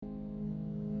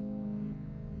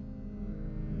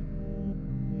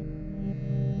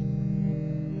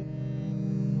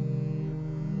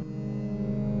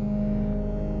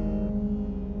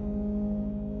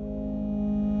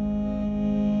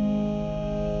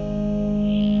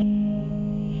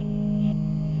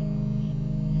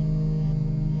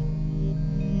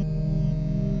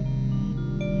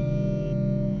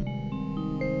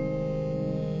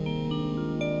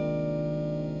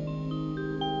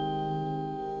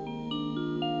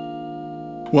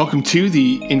Welcome to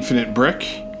The Infinite Brick,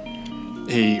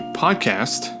 a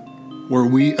podcast where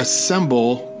we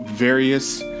assemble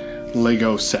various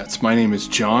Lego sets. My name is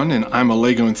John, and I'm a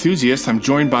Lego enthusiast. I'm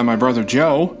joined by my brother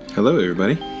Joe. Hello,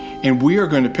 everybody. And we are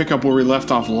going to pick up where we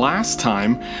left off last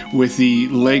time with the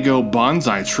Lego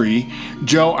Bonsai tree.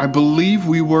 Joe, I believe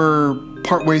we were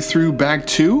partway through bag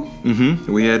 2?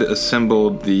 Mm-hmm. We had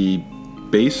assembled the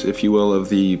base, if you will, of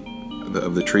the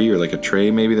tree, or like a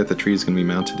tray maybe that the tree is going to be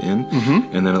mounted in.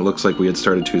 Mm-hmm. And then it looks like we had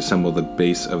started to assemble the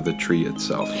base of the tree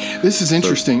itself. This is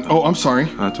interesting. I'm sorry.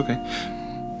 It's okay.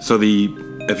 So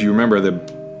if you remember, the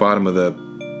bottom of the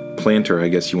planter, I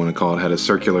guess you want to call it, had a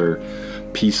circular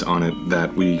piece on it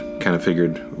that we kind of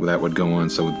figured that would go on.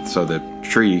 So the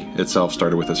tree itself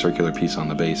started with a circular piece on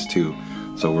the base too.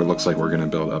 So it looks like we're going to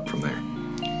build up from there.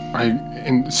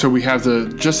 And so we have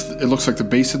it looks like the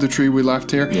base of the tree we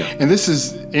left here. Yeah. And this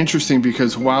is interesting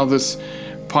because while this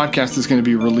podcast is going to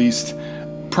be released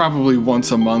probably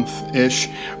once a month-ish,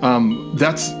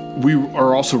 we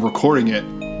are also recording it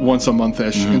once a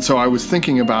month-ish. Mm-hmm. And so I was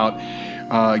thinking about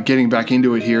getting back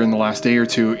into it here in the last day or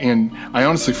two, and I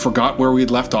honestly forgot where we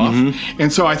had left off. Mm-hmm.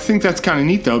 And so I think that's kind of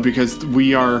neat, though, because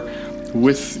we are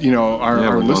with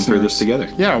our listeners. Going through this together.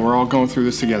 Yeah, we're all going through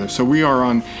this together. So we are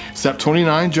on step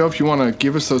 29. Joe, if you want to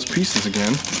give us those pieces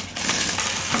again.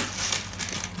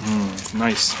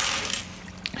 Nice.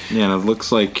 Yeah, and it looks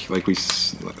like we're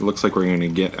going to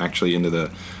get actually into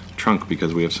the trunk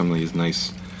because we have some of these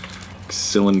nice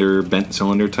bent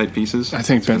cylinder type pieces. I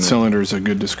think bent cylinder is a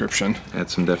good description. Add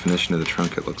some definition to the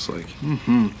trunk, it looks like.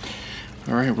 Mm-hmm.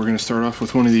 All right, we're going to start off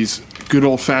with one of these good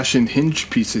old-fashioned hinge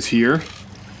pieces here.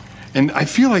 And I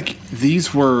feel like these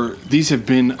have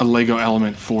been a Lego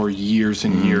element for years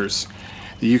and years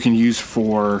that you can use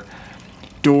for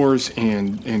doors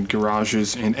and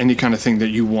garages and any kind of thing that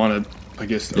you want to, I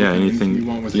guess. Yeah, anything you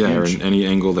want with or any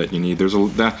angle that you need.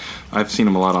 I've seen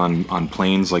them a lot on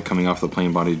planes, like coming off the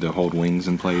plane body to hold wings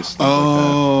in place.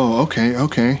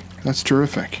 Okay, that's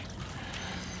terrific.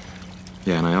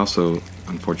 Yeah, and I also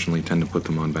unfortunately tend to put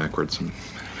them on backwards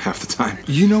half the time.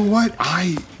 You know what?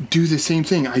 I do the same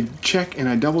thing. I check and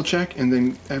I double check, and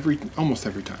then almost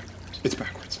every time it's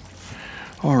backwards.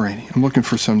 Alrighty, I'm looking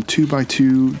for some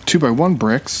 2x2, 2x1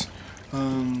 bricks.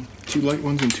 2 light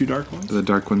ones and 2 dark ones. The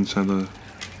dark ones have the...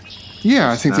 Yeah,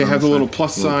 I think they have the little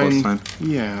plus sign.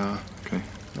 Yeah.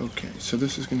 Okay, so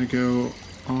this is going to go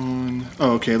on...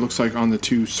 Oh, okay, it looks like on the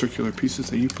 2 circular pieces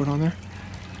that you put on there.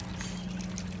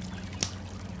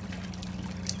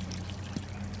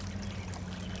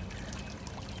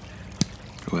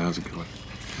 Oh, that was a good one.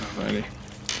 Alrighty.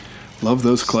 Love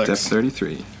those clicks. Step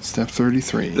 33. Step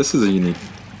 33. This is a unique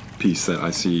piece that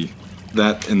I see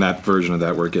that in that version of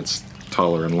that where it gets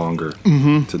taller and longer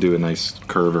to do a nice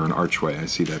curve or an archway. I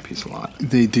see that piece a lot.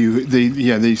 They do.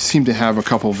 They seem to have a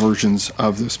couple versions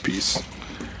of this piece.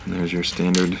 And there's your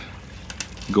standard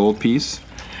gold piece.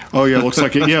 Oh yeah, it looks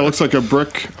like it looks like a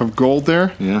brick of gold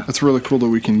there. Yeah. That's really cool that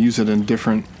we can use it in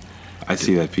different... I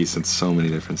see that piece in so many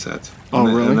different sets.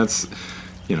 Really? And that's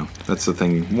the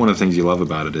thing. One of the things you love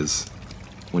about it is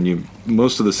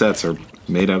most of the sets are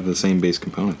made out of the same base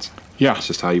components. Yeah. It's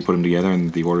just how you put them together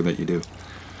and the order that you do.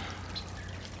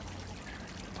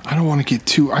 I don't want to get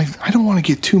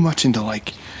too much into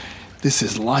like this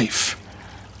is life.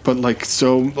 But I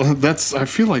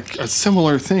feel like a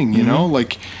similar thing, you know?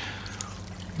 Like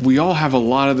we all have a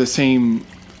lot of the same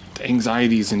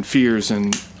anxieties and fears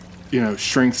and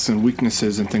strengths and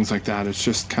weaknesses and things like that. It's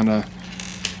just kind of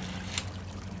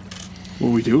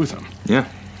what we do with them. Yeah.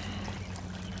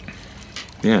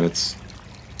 Yeah, and it's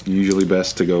usually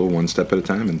best to go one step at a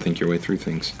time and think your way through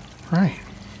things. Right.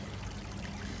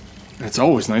 It's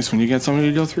always nice when you get somebody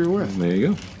to go through with. There you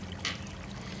go.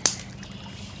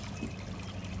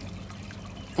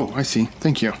 Oh, I see.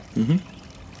 Thank you. Mm-hmm.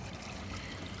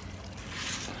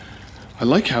 I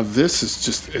like how this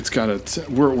is it's got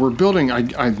we're building.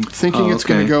 I'm thinking it's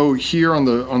going to go here on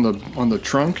the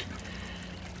trunk.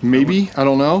 Maybe, I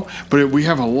don't know, but we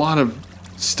have a lot of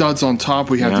studs on top.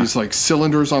 We have these like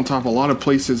cylinders on top. A lot of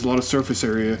places, a lot of surface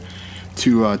area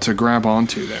to grab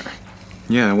onto there.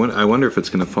 Yeah, I wonder if it's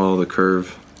going to follow the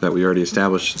curve that we already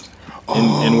established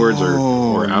inwards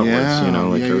or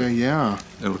outwards. Yeah.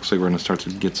 It looks like we're going to start to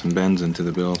get some bends into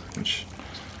the build, which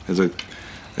is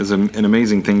an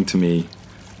amazing thing to me.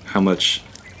 How much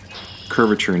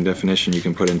curvature and definition you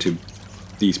can put into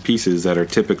these pieces that are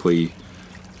typically.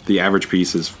 The average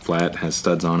piece is flat, has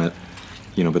studs on it,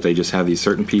 but they just have these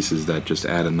certain pieces that just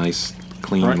add a nice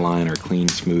clean line or clean,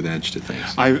 smooth edge to things.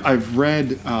 I've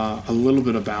read a little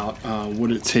bit about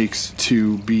what it takes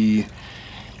to be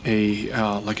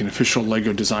like an official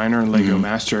Lego designer and Lego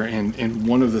master, and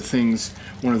one of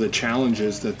the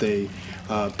challenges that they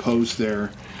pose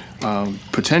their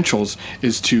potentials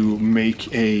is to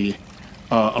make a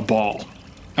ball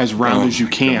as round as you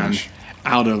can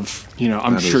out of,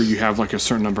 I'm sure you have like a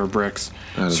certain number of bricks,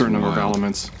 a certain number of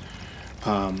elements,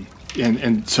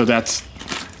 and so that's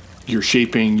your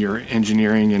shaping, your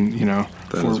engineering, and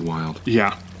that is wild.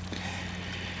 Yeah.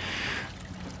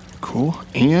 Cool.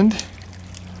 And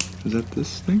is that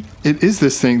this thing? It is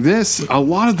this thing. A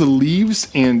lot of the leaves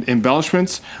and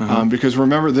embellishments, because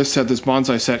remember this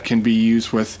bonsai set can be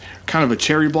used with kind of a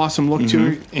cherry blossom look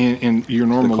to it, and your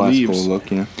normal the classical leaves.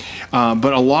 Look, yeah.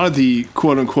 But a lot of the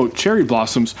quote unquote cherry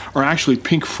blossoms are actually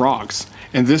pink frogs,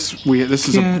 and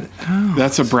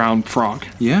that's a brown frog.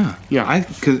 Yeah, yeah.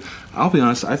 Because I'll be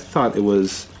honest, I thought it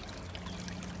was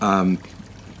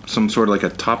some sort of like a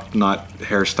top knot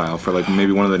hairstyle for like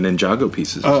maybe one of the Ninjago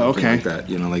pieces. Oh, okay. Like that,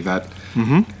 like that.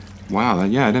 Mm-hmm. Wow.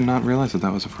 I did not realize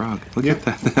that was a frog. Look at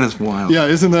that. That is wild. Yeah,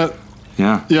 isn't that?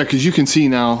 Yeah. Yeah, because you can see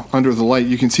now under the light,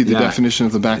 you can see the definition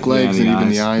of the back legs and even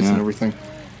the eyes and everything.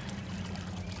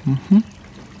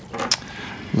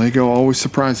 Lego always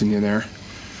surprising you there.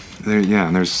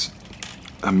 And there's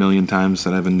a million times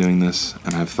that I've been doing this,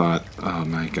 and I've thought, oh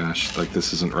my gosh, like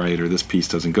this isn't right, or this piece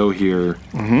doesn't go here.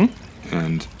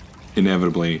 And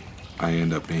inevitably, I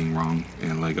end up being wrong,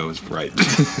 and Lego is right.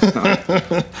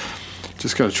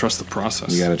 Just got to trust the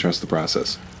process. You got to trust the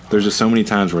process. There's just so many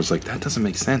times where it's like, that doesn't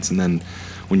make sense. And then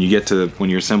when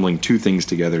you're assembling two things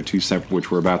together,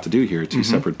 which we're about to do here, two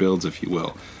separate builds, if you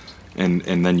will, and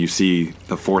then you see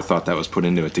the forethought that was put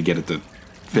into it to get it to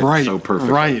fit so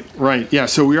perfectly. Right. Yeah,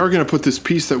 so we are going to put this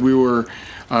piece that we were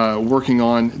working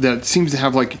on that seems to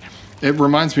have like, it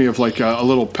reminds me of like a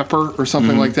little pepper or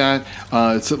something like that.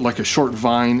 It's like a short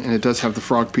vine, and it does have the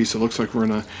frog piece. It looks like we're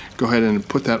going to go ahead and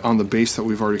put that on the base that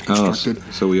we've already constructed.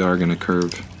 So we are going to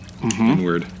curve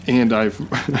inward. And I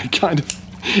kind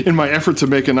of, in my effort to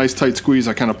make a nice tight squeeze,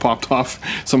 I kind of popped off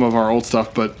some of our old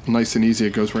stuff, but nice and easy,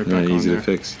 it goes right back on easy there. to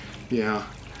fix. Yeah.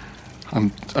 I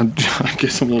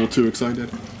guess I'm a little too excited.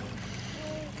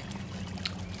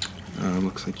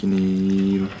 Looks like you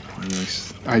need a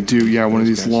nice. I do, yeah. One of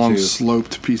these long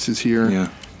sloped pieces here. Yeah,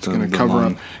 it's going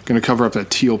to cover up that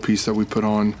teal piece that we put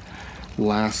on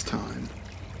last time.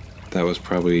 That was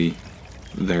probably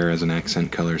there as an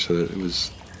accent color, so that it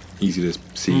was easy to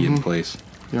see in place.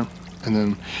 Yeah, and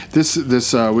then this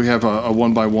we have a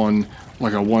 1x1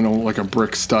 like a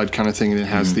brick stud kind of thing, and it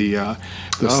has the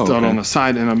stud on the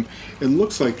side, and it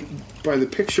looks like, by the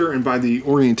picture and by the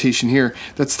orientation here,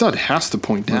 that stud has to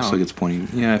point down. Looks like it's pointing.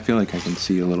 Yeah, I feel like I can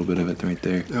see a little bit of it right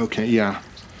there. Okay, yeah.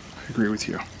 I agree with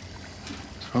you.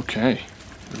 Okay,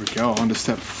 there we go. On to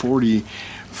step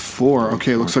 44.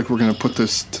 Okay, looks like we're going to put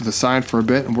this to the side for a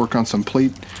bit and work on some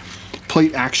plate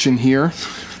action here.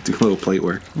 Do a little plate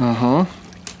work.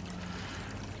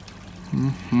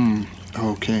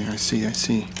 Okay, I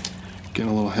see.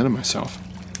 Getting a little ahead of myself.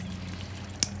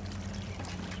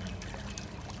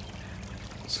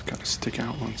 It's got to stick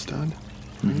out one stud.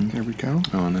 Right, there we go.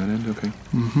 Oh, on that end, okay.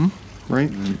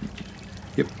 Right?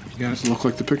 Yep, you got Does it look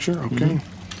like the picture? Okay.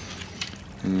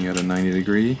 And you got a 90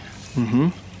 degree.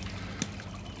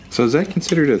 So is that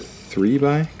considered a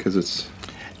 3x? Because it's...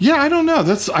 Yeah, I don't know.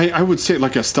 That's I would say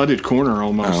like a studded corner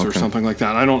almost, or something like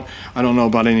that. I don't know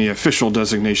about any official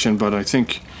designation, but I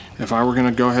think if I were going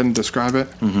to go ahead and describe it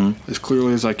as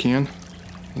clearly as I can,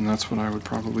 then that's what I would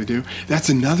probably do. That's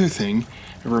another thing.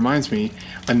 It reminds me,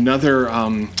 another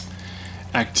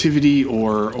activity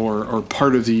or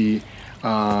part of the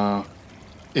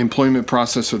employment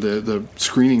process or the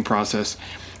screening process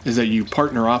is that you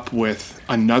partner up with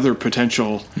another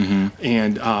potential,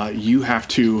 and you have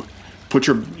to put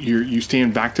you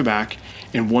stand back to back,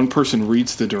 and one person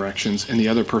reads the directions and the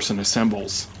other person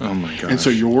assembles. Oh my gosh. And so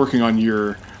you're working on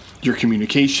your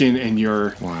communication and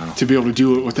to be able to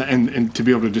do it with and to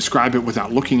be able to describe it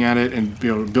without looking at it, and be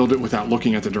able to build it without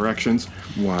looking at the directions.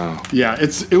 Wow. Yeah,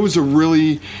 it was a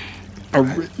really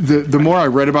the more I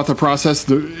read about the process,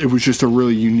 it was just a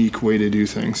really unique way to do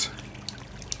things.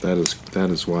 That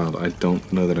is wild. I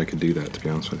don't know that I could do that, to be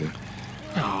honest with you.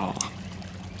 Oh.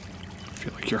 I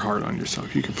feel like you're hard on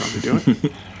yourself. You could probably do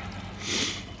it.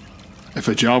 If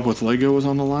a job with Lego was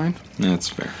on the line. That's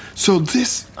fair. So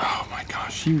oh my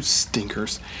gosh, you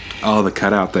stinkers. Oh, the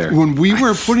cutout there. When we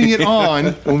were putting it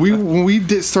on, when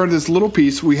we started this little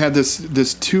piece, we had this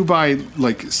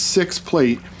 2x6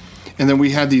 plate, and then we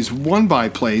had these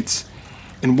 1x plates,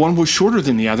 and one was shorter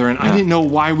than the other, and I didn't know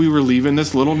why we were leaving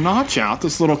this little notch out,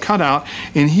 this little cutout.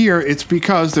 And here, it's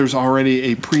because there's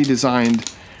already a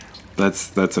pre-designed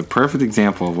That's a perfect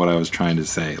example of what I was trying to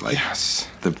say. Like, Yes.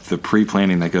 the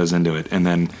pre-planning that goes into it, and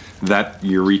then that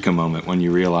eureka moment when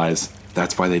you realize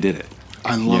that's why they did it.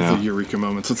 I love the eureka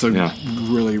moments. It's a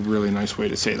really, really nice way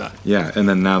to say that. Yeah, and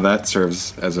then now that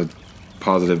serves as a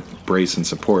positive brace and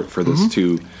support for those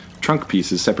two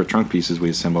separate trunk pieces we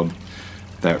assembled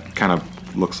that kind of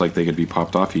looks like they could be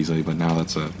popped off easily, but now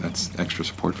that's extra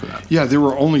support for that. Yeah, there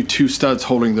were only two studs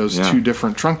holding those two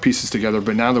different trunk pieces together,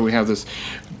 but now that we have this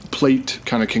plate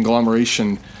kind of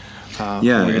conglomeration and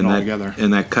it all that, together.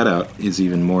 And that cutout is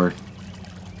even more...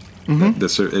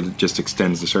 it just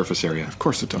extends the surface area. Of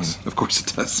course it does. Of course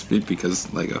it does,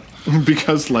 because Lego.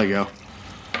 Because Lego.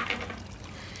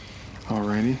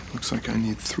 Alrighty, looks like I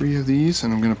need 3 of these,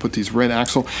 and I'm going to put these red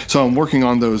axle. So I'm working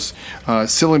on those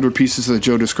cylinder pieces that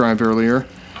Joe described earlier.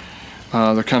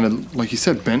 They're kind of, like you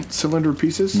said, bent cylinder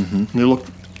pieces. And they look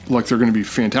like they're going to be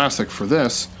fantastic for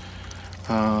this.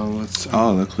 Let's.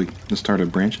 Looks like the start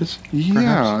of branches.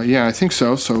 Yeah, I think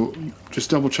so. So just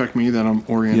double check me that I'm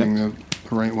orienting the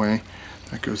right way.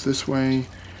 That goes this way.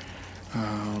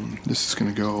 This is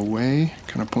going to go away.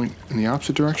 Kind of point in the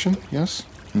opposite direction. Yes.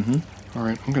 All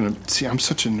right, I'm going to... See, I'm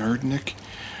such a nerd, Nick.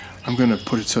 I'm going to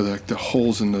put it so that the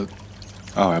holes in the...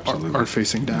 absolutely. Are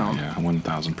facing down. Yeah,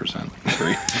 1,000%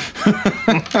 agree.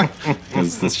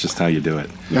 Because that's just how you do it.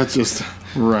 That's just...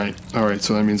 Right. All right,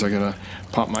 so that means I got to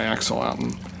pop my axle out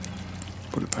and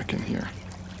put it back in here.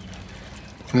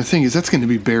 And the thing is, that's going to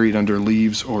be buried under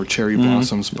leaves or cherry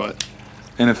blossoms, but...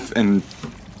 And if a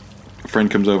friend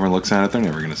comes over and looks at it, they're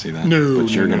never going to see that. No,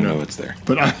 but you're going to know it's there.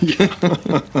 But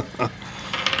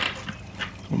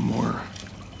one more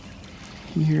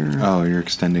here. Oh, you're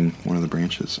extending one of the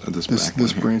branches of this back one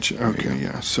This here. branch. Okay,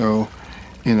 yeah. So,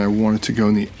 and I want it to go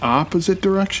in the opposite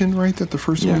direction, right? That the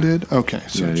first one did. Okay.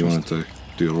 So you want it to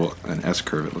do an S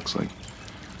curve. It looks like.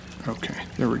 Okay,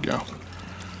 there we go.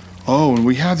 Oh, and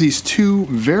we have these two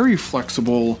very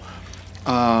flexible.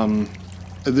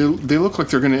 They look like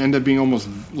they're going to end up being almost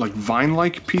like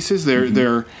vine-like pieces.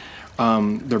 They're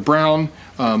brown,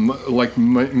 like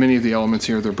many of the elements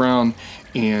here. They're brown,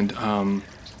 and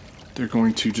they're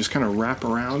going to just kind of wrap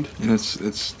around. And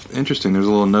it's interesting. There's a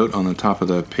little note on the top of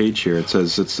the page here. It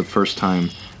says it's the first time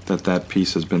that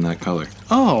piece has been that color.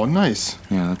 Oh, nice.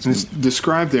 Yeah, that's. And it's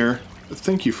described there.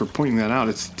 Thank you for pointing that out.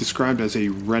 It's described as a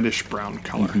reddish-brown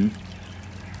color.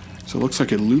 So it looks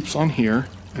like it loops on here.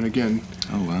 And again,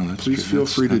 please feel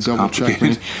free to double check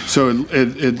me. So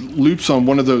it loops on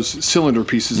one of those cylinder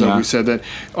pieces that we said that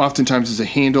oftentimes is a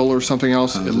handle or something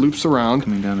else. It loops around.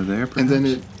 Coming down to there, perhaps? And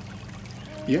then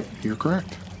yep, you're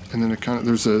correct. And then it kind of,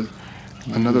 there's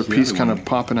another piece kind of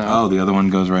popping out. Oh, the other one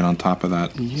goes right on top of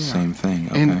that same thing.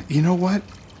 Okay. And you know what?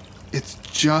 It's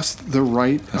just the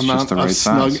right amount of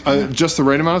size. Just the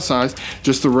right amount of size,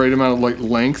 just the right amount of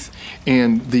length,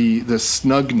 and the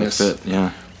snugness. The fit,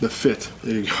 yeah. The fit.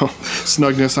 There you go.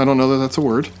 Snugness. I don't know that that's a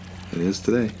word. It is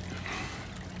today.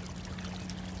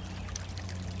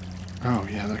 Oh,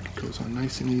 yeah, that goes on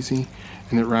nice and easy.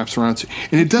 And it wraps around.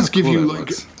 And it does give you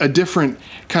a different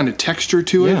kind of texture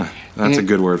to it. Yeah, that's a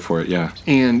good word for it, yeah.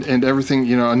 And everything,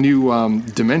 a new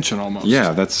dimension almost.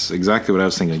 Yeah, that's exactly what I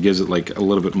was thinking. It gives it like a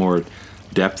little bit more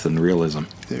depth and realism.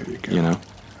 There you go.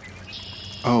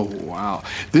 Oh, wow.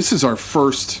 This is our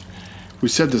first... We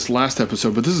said this last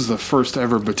episode, but this is the first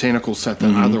ever botanical set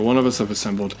that either one of us have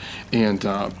assembled. And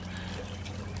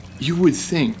you would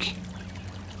think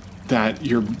that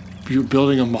you're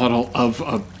building a model of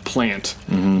a plant.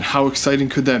 How exciting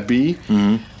could that be?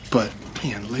 But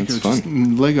man,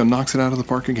 Lego knocks it out of the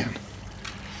park again.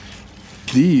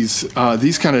 These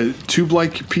kind of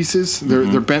tube-like pieces,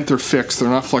 they're bent, they're fixed, they're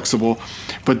not flexible,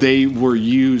 but they were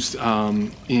used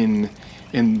in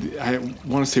I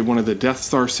want to say one of the Death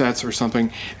Star sets or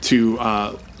something to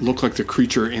look like the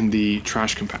creature in the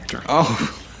trash compactor.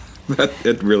 Oh,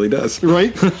 it really does.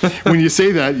 Right? When you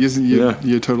say that,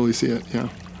 you totally see it. Yeah.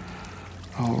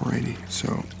 Alrighty.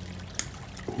 So.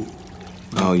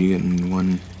 Oh, you getting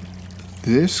one?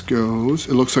 This goes.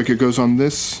 It looks like it goes on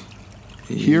this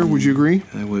here. Would you agree?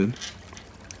 I would.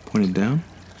 Point it down.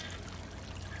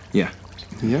 Yeah.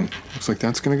 Yeah. Looks like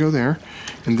that's going to go there.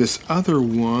 And this other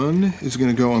one is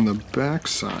going to go on the back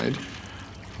side.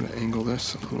 I'm going to angle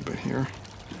this a little bit here.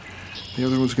 The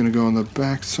other one's going to go on the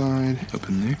back side. Up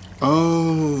in there.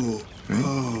 Oh. Right?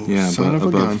 Oh. Yeah, son of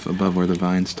a gun. Above where the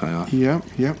vines tie off. Yep.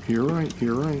 You're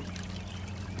right.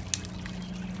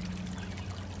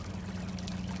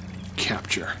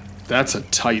 Capture. That's a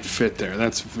tight fit there.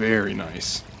 That's very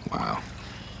nice. Wow.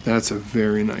 That's a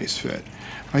very nice fit.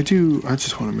 I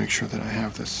just want to make sure that I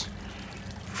have this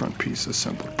front piece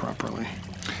assembled properly.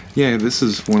 Yeah, this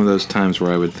is one of those times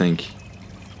where I would think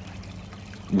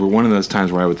were one of those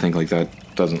times where I would think like that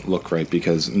doesn't look right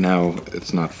because now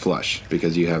it's not flush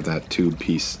because you have that tube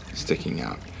piece sticking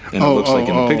out. And it looks like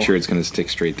in the picture it's going to stick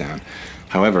straight down.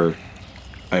 However,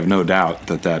 I have no doubt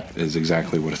that is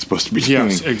exactly what it's supposed to be doing.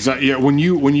 Yes, exactly. Yeah, when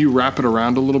you wrap it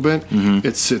around a little bit,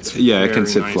 it sits it can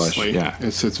sit nicely. flush. Yeah.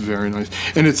 It sits very nice.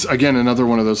 And it's, again, another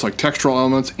one of those like textural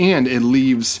elements, and it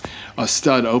leaves a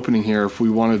stud opening here if we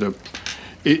wanted to,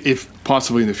 if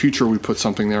possibly in the future we put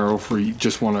something there, or if we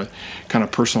just want to kind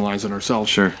of personalize it ourselves.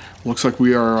 Sure. Looks like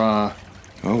we are...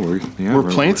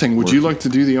 we're planting. Would you like to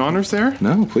do the honors there?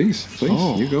 No, please.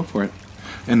 You go for it.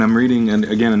 And I'm reading, and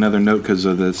again, another note because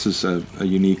this is a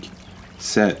unique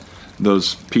set.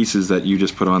 Those pieces that you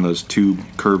just put on, those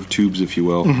curved tubes, if you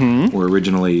will, were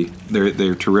originally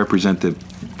they're to represent the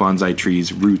bonsai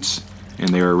tree's roots, and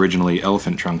they were originally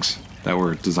elephant trunks that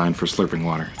were designed for slurping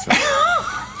water, so,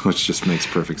 which just makes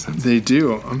perfect sense. They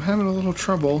do. I'm having a little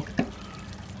trouble.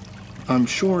 I'm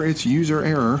sure it's user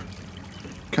error.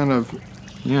 Kind of.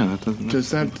 Yeah, that doesn't.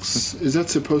 Is that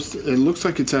supposed to? It looks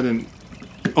like it's at an.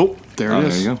 Oh, there it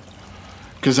is. There you go.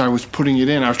 Because I was putting it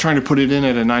in. I was trying to put it in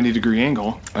at a 90-degree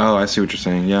angle. Oh, I see what you're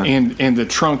saying. Yeah. And the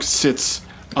trunk sits.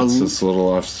 It's a little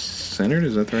off-centered.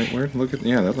 Is that the right word?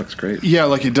 That looks great. Yeah,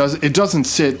 like it does. It doesn't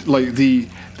sit like the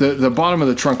bottom of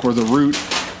the trunk where the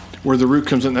root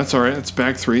comes in. That's all right. It's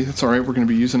bag 3. That's all right. We're going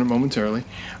to be using it momentarily.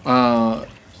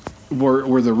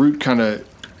 Where the root kind of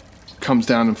comes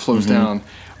down and flows down.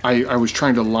 I was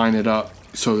trying to line it up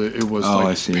so that it was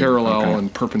parallel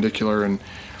and perpendicular, and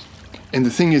the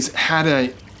thing is, had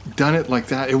I done it like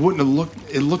that, it wouldn't have looked.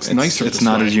 It looks nicer. It's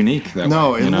not as unique that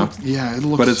way. It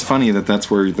looks. But it's funny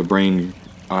that's where the brain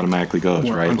automatically goes,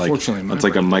 right? Unfortunately, it's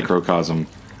like a microcosm.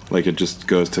 Like it just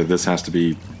goes to this has to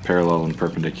be parallel and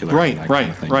perpendicular. Right, and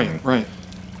right.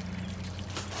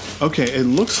 Okay, it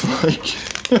looks like.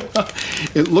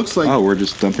 Oh, we're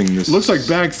just dumping this. Looks like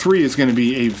bag 3 is going to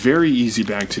be a very easy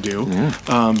bag to do,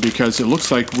 because it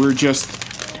looks like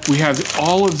we have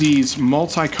all of these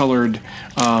multicolored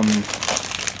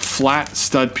flat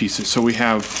stud pieces. So we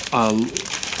have a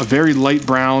very light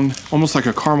brown, almost like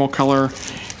a caramel color,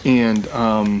 and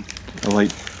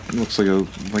looks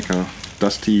like a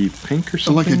dusty pink or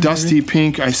something. Like a dusty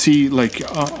pink. I see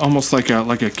almost like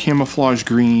a camouflage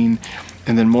green.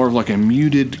 And then more of like a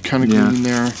muted kind of green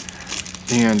there.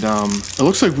 And it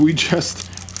looks like we just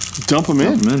dump them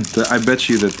in. I bet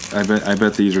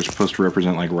these are supposed to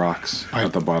represent like rocks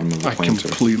at the bottom of the plant. I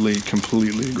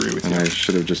completely agree with you. And I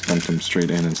should have just dumped them straight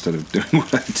in instead of doing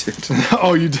what I did.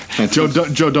 Oh, you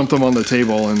Joe dumped them on the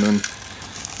table, and then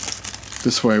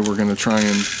this way we're going to try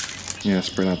and... Yeah,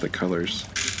 spread out the colors.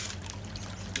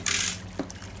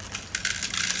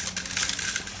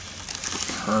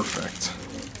 Perfect.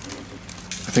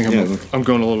 I think I'm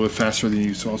going a little bit faster than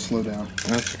you, so I'll slow down.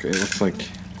 That's okay. It looks like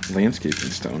landscaping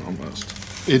stone almost.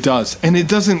 It does. And it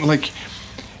doesn't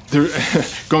there.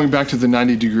 Going back to the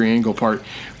 90-degree angle part,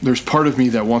 there's part of me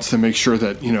that wants to make sure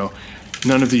that,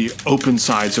 none of the open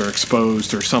sides are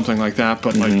exposed or something like that,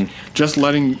 but just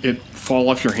letting it fall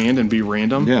off your hand and be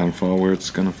random. Yeah, and fall where it's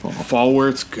going to fall. Fall where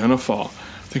it's going to fall.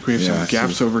 I think we have some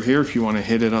gaps over here if you want to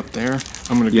hit it up there.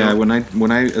 I'm going to go. Yeah,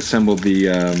 when I assembled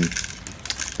the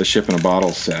ship in a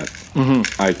bottle set,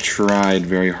 I tried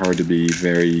very hard to be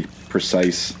very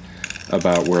precise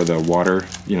about where the water,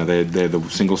 they had the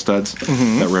single studs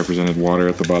that represented water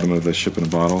at the bottom of the ship in a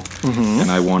bottle, and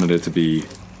I wanted it to be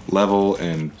level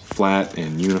and flat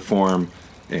and uniform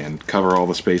and cover all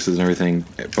the spaces and everything,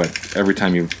 but every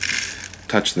time you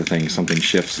touch the thing, something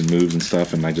shifts and moves and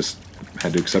stuff, and I just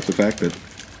had to accept the fact that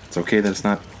it's okay that it's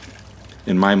not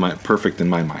in my mind perfect in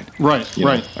my mind. Right.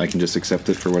 I can just accept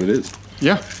it for what it is.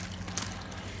 Yeah.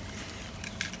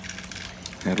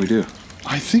 How'd we do?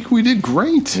 I think we did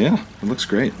great. Yeah, it looks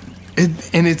great.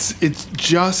 It's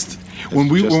just when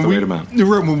we you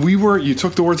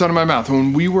took the words out of my mouth.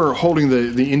 When we were holding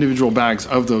the individual bags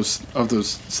of those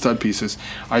stud pieces,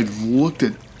 I looked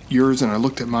at yours and I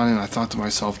looked at mine and I thought to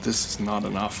myself, this is not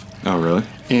enough. Oh, really?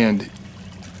 And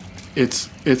it's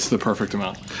the perfect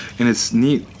amount. And it's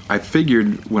neat. I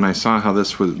figured when I saw how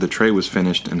the tray was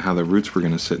finished and how the roots were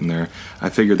going to sit in there, I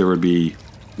figured there would be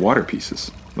water pieces.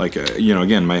 Like,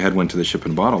 again, my head went to the ship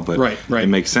and bottle, but right. It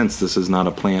makes sense. This is not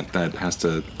a plant that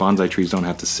bonsai trees don't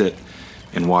have to sit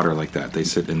in water like that. They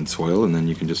sit in soil, and then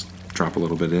you can just drop a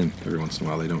little bit in every once in a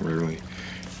while. They don't really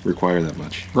require that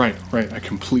much. Right. I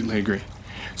completely agree.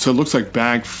 So it looks like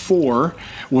bag 4.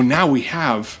 Well, now we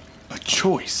have a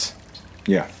choice.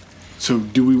 Yeah. So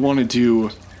do we want to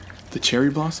do the cherry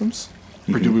blossoms,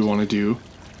 or do we want to do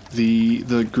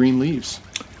the green leaves?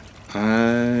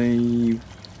 I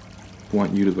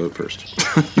want you to vote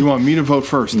first. You want me to vote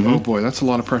first? Oh boy, that's a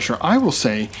lot of pressure. I will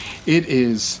say it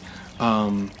is.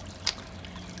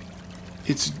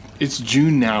 It's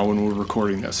June now when we're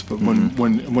recording this, but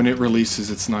when it releases,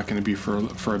 it's not going to be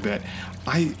for a bit.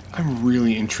 I'm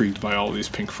really intrigued by all these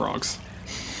pink frogs.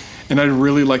 And I'd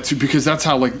really like to, because that's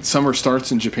how like summer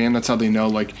starts in Japan. That's how they know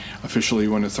like officially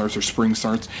when it starts, or spring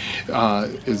starts,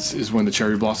 is when the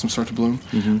cherry blossoms start to bloom.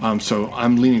 So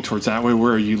I'm leaning towards that way.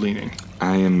 Where are you leaning?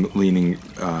 I am leaning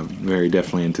very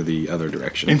definitely into the other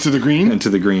direction. Into the green? Into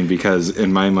the green, because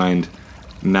in my mind,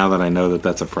 now that I know that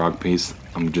that's a frog piece,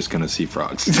 I'm just going to see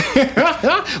frogs.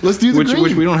 Let's do the green.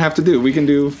 Which we don't have to do. We can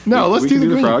do. No, let's do the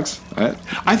green. Frogs.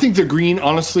 I think the green,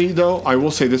 honestly, though, I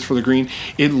will say this for the green,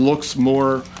 it looks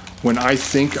more. When I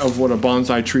think of what a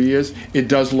bonsai tree is, it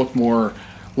does look more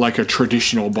like a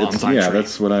traditional bonsai tree. Yeah,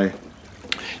 that's what I...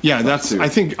 Yeah, that's... I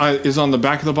think is on the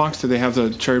back of the box. Do they have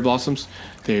the cherry blossoms?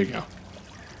 There you go.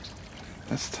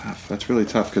 That's tough. That's really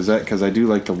tough, because I do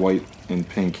like the white and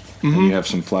pink, and you have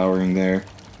some flowering there.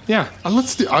 Yeah,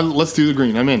 let's do the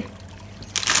green. I'm in.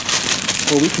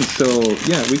 Well, we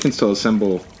can still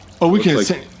assemble... Oh, we can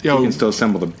still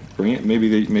assemble the brand. Maybe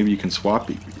you can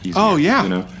swap easier. Oh, yeah. You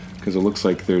know? Because it looks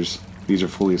like these are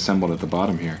fully assembled at the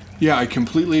bottom here. Yeah, I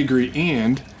completely agree.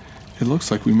 And it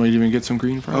looks like we might even get some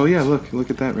green frogs. Oh yeah,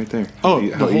 look at that right there. Oh,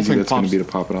 how whole easy thing that's going to be to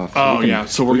pop it off.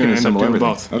 So we're going to end up doing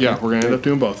both. Okay. Yeah, we're going to end up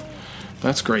doing both.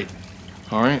 That's great.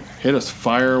 All right, hit us.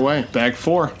 Fire away. Bag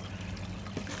 4.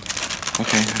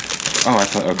 Okay. Oh, I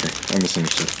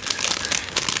misunderstood.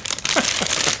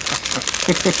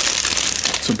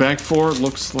 So bag 4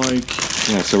 looks like...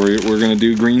 Yeah, so we're going to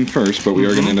do green first, but we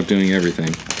are going to end up doing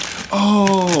everything.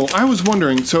 Oh, I was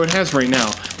wondering. So it has right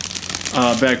now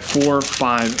bag 4,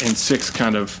 5, and 6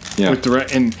 kind of with the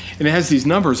and it has these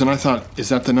numbers, and I thought, is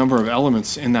that the number of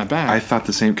elements in that bag? I thought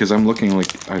the same, because I'm looking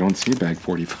like I don't see bag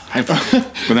 45, but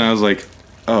then I was like,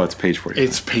 oh, it's page 45.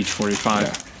 It's page 45.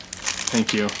 Yeah.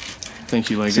 Thank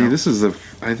you, Lego. See, this is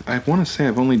I want to say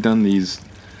I've only done these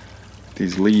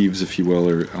leaves, if you will,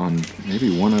 or on maybe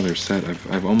one other set.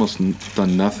 I've almost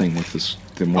done nothing with this.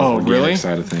 The more organic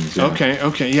side of things. Yeah.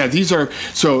 Okay. Yeah, these are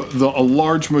a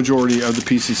large majority of the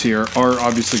pieces here are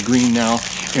obviously green now,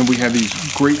 and we have these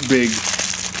great big,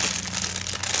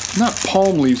 not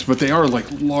palm leaves, but they are like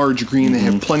large green. They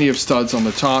have plenty of studs on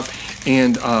the top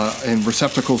and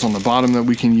receptacles on the bottom that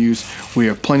we can use. We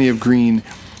have plenty of green,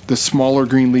 the smaller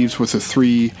green leaves with the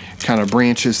 3 kind of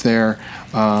branches there.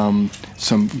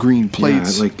 Some green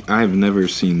plates. Yeah, I've never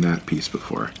seen that piece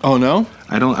before. Oh no?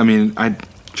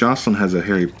 Jocelyn has a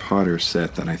Harry Potter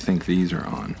set that I think these are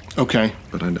on. Okay.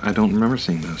 But I don't remember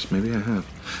seeing those. Maybe I have.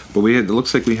 But it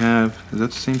looks like we have... Is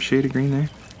that the same shade of green there?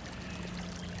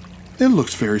 It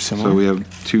looks very similar. So we have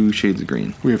 2 shades of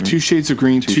green. We have 2 shades of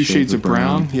green, 2 shades of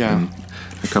brown. Yeah. And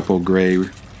a couple gray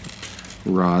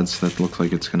rods that look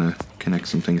like it's going to connect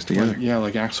some things together.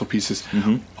 Like axle pieces.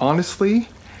 Honestly,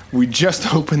 we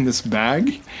just opened this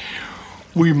bag.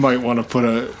 We might want to put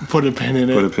a pin in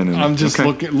it. Put a pin in it. I'm just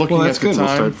looking at the time. Well, that's good. We'll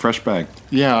start fresh bag.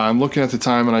 Yeah, I'm looking at the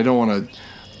time, and I don't want to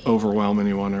overwhelm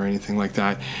anyone or anything like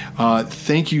that.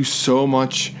 Thank you so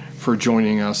much for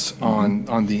joining us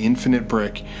on The Infinite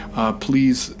Brick.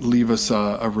 Please leave us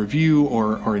a review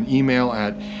or an email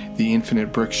at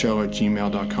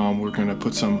theinfinitebrickshow@gmail.com. We're going to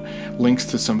put some links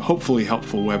to some hopefully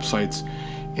helpful websites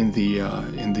in the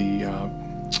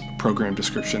program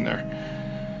description there.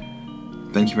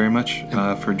 Thank you very much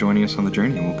for joining us on the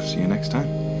journey, and we'll see you next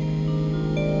time.